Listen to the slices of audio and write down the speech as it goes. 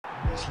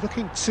He's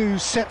looking to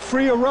set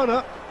free a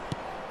runner.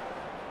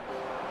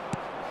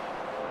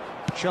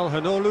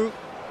 Çalhanoğlu,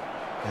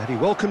 and he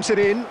welcomes it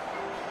in.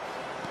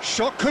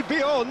 Shot could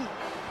be on.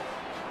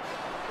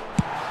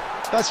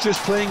 That's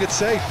just playing it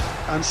safe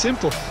and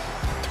simple.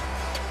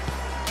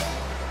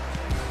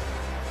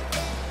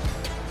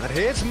 And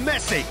here's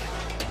Messi.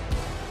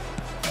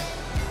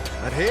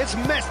 And here's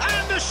Messi.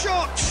 And the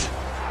shot!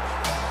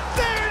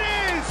 There it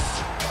is!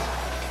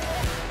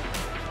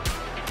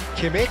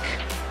 Kimmich.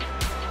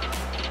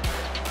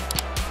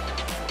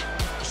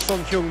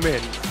 Son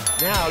Heung-min.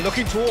 Now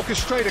looking to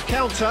orchestrate a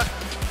counter.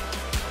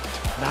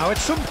 Now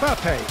it's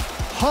Mbappe.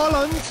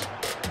 Haaland.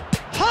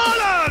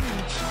 Haaland!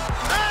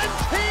 And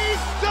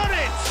he's done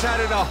it!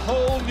 Added a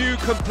whole new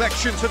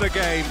complexion to the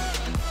game.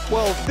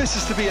 Well, this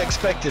is to be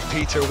expected,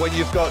 Peter, when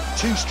you've got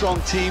two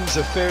strong teams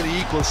of fairly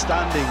equal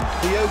standing.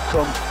 The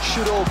outcome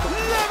should all come.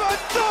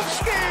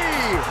 Lewandowski!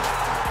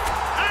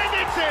 And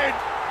it's in!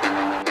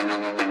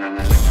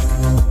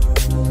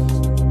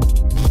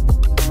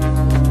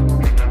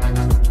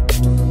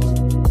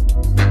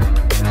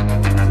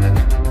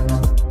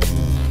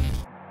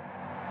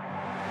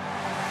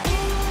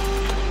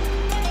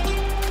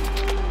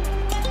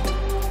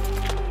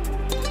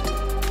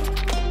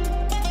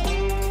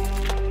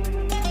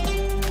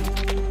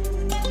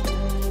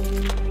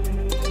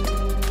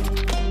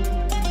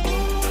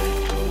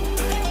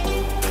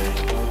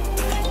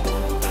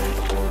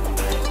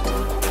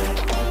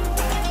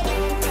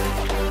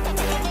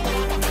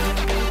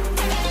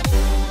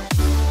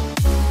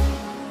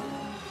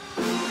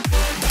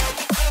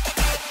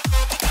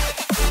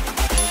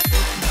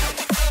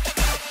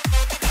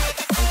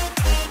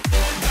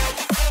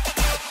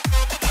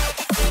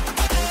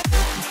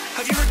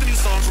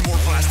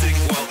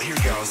 Well, here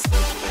goes.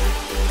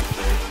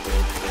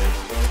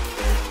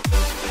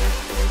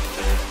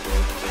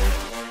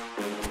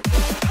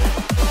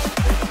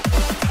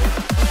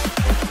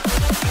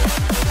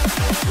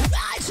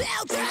 I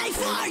shall pray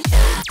for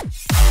you.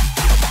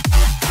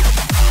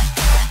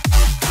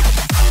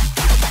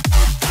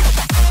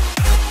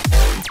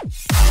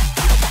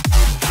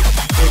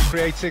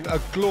 Creating a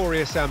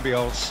glorious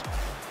ambience.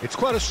 It's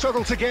quite a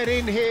struggle to get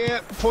in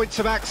here, points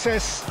of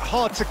access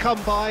hard to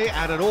come by,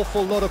 and an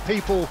awful lot of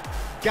people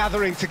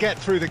gathering to get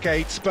through the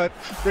gates, but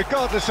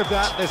regardless of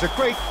that, there's a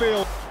great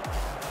feel.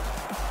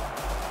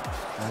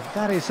 And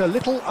that is a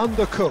little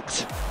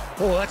undercooked.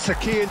 Oh, that's a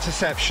key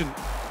interception.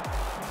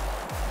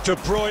 De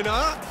Bruyne.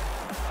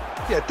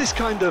 Yeah, this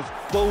kind of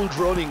bold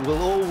running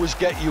will always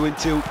get you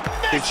into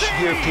this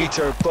here,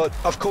 Peter, but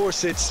of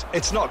course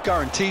it's not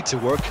guaranteed to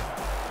work.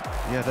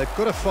 Yeah, they've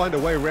got to find a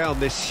way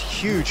around this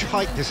huge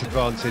height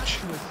disadvantage.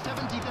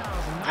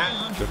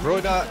 And De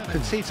Bruyne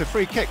concedes a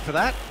free kick for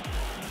that.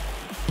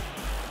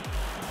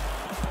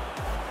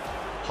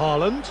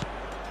 Haaland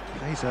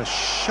plays a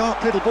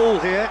sharp little ball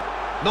here.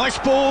 Nice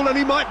ball, and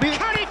he might be...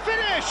 Can he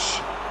finish?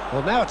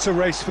 Well, now it's a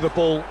race for the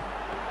ball.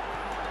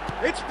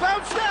 It's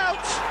bounced out!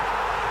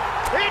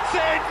 It's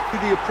in!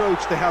 The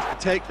approach they have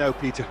to take now,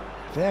 Peter.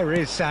 There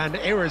is an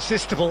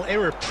irresistible,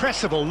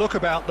 irrepressible look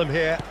about them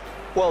here.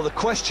 Well, the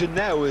question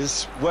now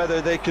is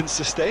whether they can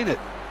sustain it.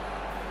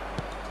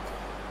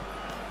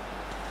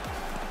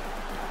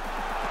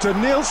 To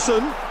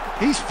Nielsen,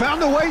 he's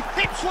found a way,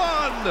 hits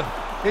one!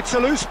 It's a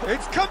loose,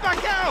 it's come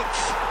back out!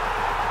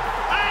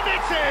 And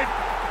it's in!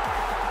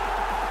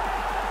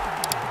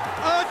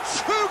 A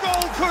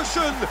two-goal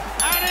cushion,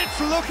 and it's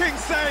looking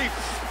safe!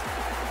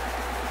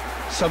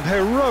 Some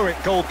heroic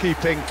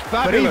goalkeeping,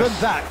 but even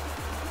that...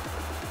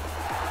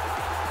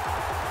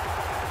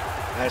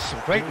 There's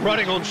some great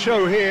running on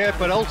show here,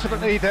 but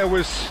ultimately there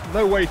was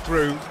no way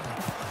through.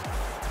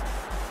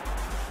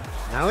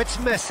 Now it's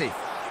Messi,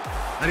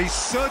 and he's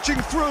searching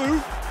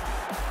through.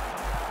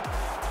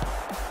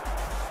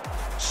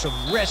 Some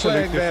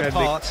resolute their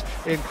part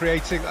in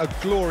creating a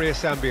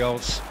glorious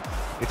ambience.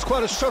 It's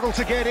quite a struggle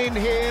to get in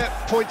here,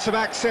 points of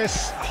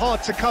access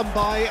hard to come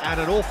by, and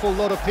an awful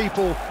lot of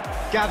people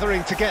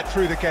gathering to get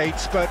through the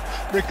gates, but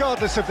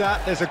regardless of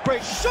that, there's a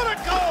great shot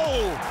at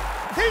goal!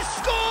 He's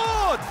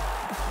scored!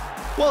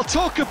 Well,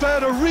 talk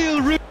about a real...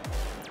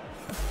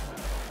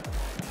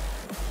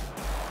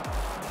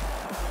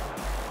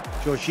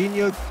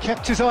 Jorginho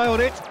kept his eye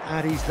on it,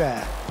 and he's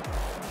there.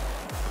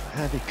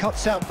 And he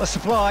cuts out the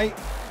supply.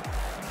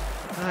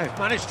 They've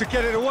managed to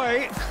get it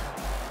away.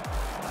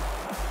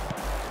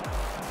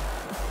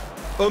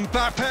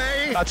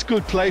 Mbappe! That's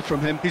good play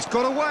from him. He's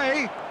got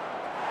away.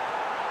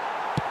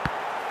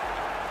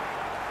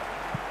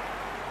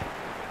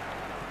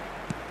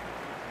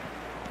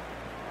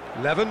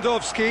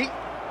 Lewandowski.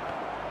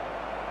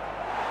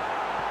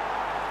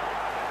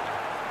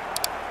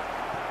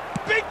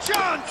 Big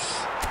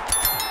chance!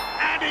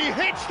 And he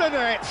hits the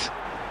net!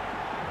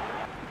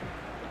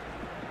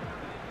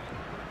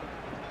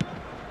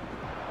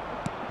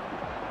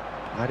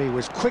 And he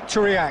was quick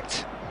to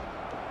react.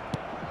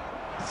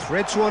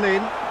 Threads one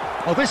in.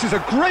 Oh, this is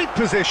a great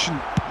position.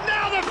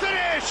 Now the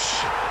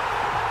finish!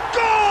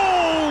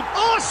 Goal!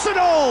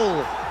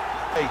 Arsenal!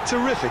 Hey,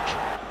 terrific.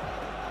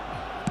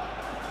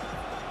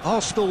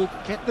 Arsenal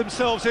get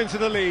themselves into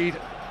the lead.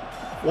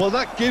 Well,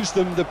 that gives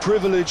them the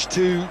privilege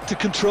to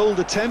control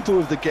the tempo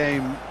of the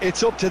game.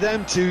 It's up to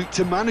them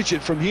to manage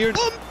it from here.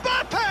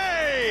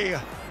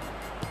 Mbappe!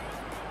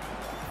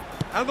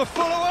 And the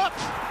follow-up.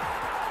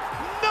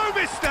 No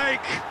mistake.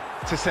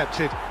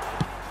 Intercepted.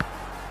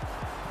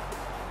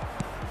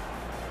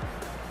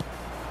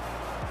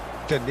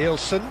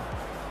 Danielson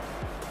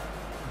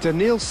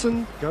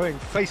going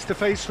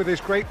face-to-face with his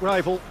great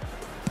rival.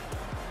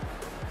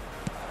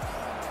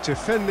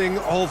 Defending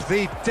of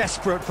the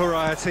desperate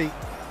variety.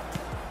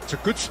 It's a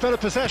good spell of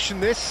possession,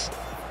 this.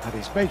 And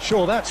he's made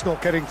sure that's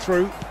not getting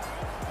through.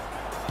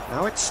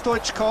 Now it's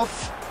Stoichkov.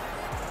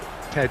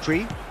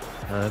 Pedri.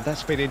 And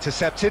that's been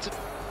intercepted.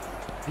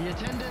 The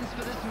attendance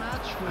for this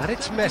match was And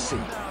it's Messi.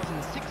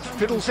 71,649.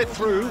 Fiddles it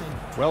through.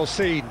 Well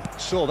seen.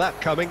 Saw that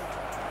coming.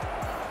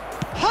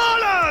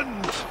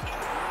 Haaland!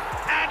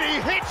 And he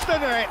hits the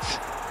net.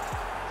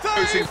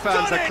 Opposing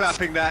fans are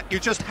clapping that. You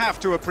just have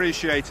to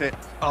appreciate it.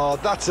 Oh,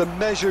 that's a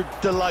measured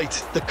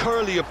delight. The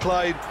curl he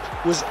applied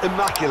was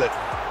immaculate.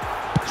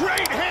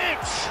 Great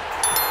hit!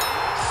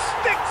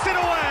 Sticks it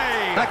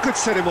away! That could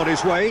set him on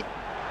his way.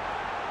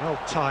 Well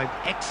timed,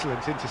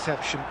 excellent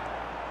interception.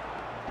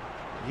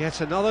 Yet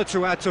another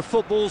to add to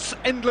football's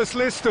endless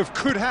list of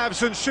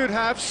could-haves and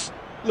should-haves.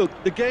 Look,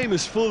 the game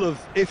is full of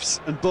ifs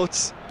and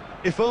buts.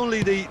 If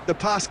only the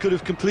pass could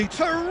have completed.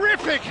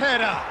 Terrific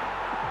header!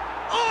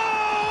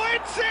 Oh,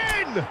 it's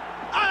in!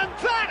 And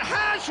that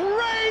has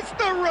raised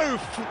the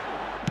roof!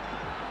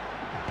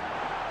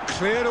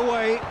 Cleared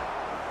away.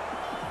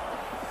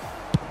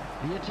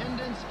 The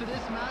attendance for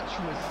this match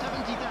was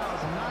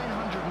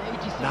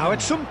 70,987. Now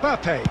it's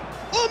Mbappe.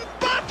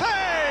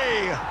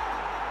 Mbappe!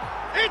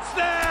 It's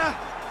there!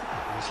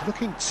 He's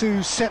looking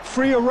to set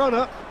free a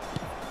runner.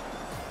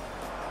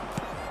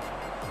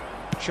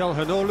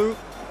 Çalhanoğlu.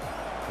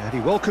 And he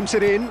welcomes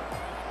it in.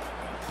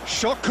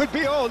 Shot could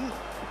be on.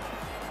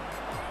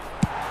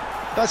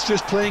 That's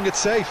just playing it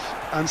safe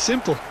and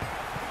simple.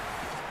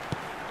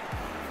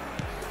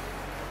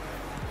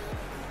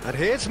 And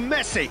here's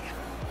Messi.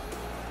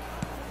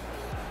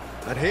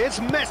 And here's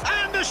Messi.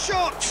 And the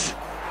shot!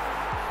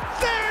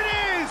 There it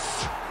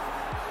is!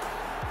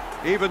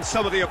 Even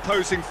some of the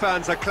opposing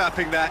fans are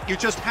clapping that. You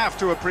just have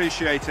to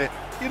appreciate it.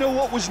 You know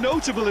what was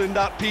notable in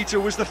that, Peter,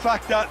 was the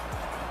fact that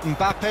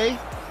Mbappe.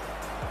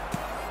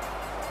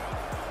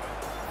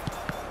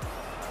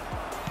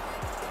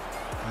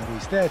 And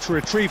he's there to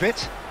retrieve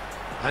it.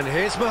 And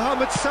here's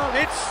Mohamed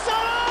Salah. It's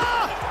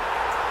Salah!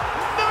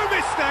 No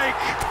mistake!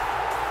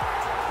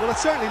 well, it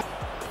certainly.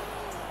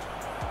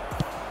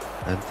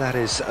 And that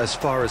is as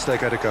far as they're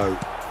going to go.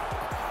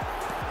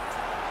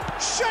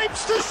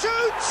 Shapes to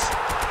shoot!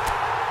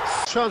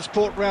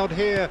 Transport round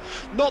here,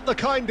 not the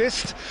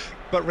kindest,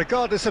 but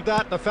regardless of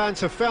that, the fans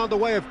have found a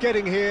way of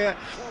getting here.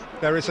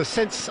 There is a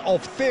sense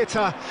of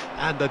theatre,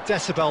 and the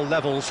decibel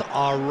levels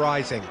are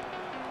rising.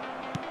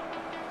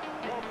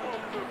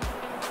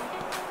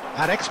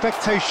 And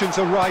expectations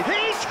are right.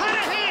 He's had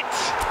a hit!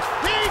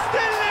 He's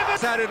delivered!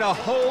 It's added a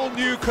whole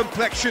new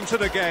complexion to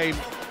the game.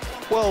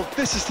 Well,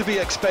 this is to be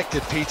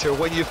expected, Peter,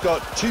 when you've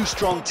got two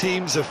strong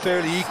teams of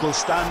fairly equal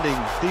standing.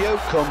 The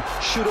outcome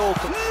should all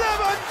come.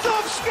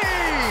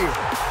 Lewandowski!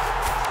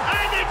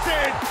 And it's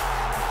in!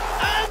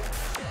 And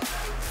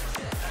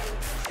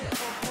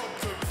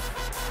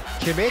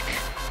Kimmich.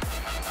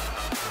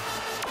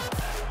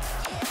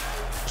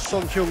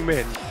 Son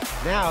Heung-min.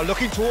 Now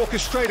looking to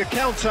orchestrate a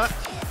counter.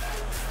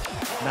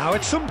 Now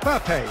it's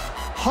Mbappe.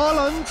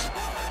 Haaland!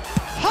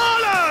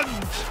 Haaland!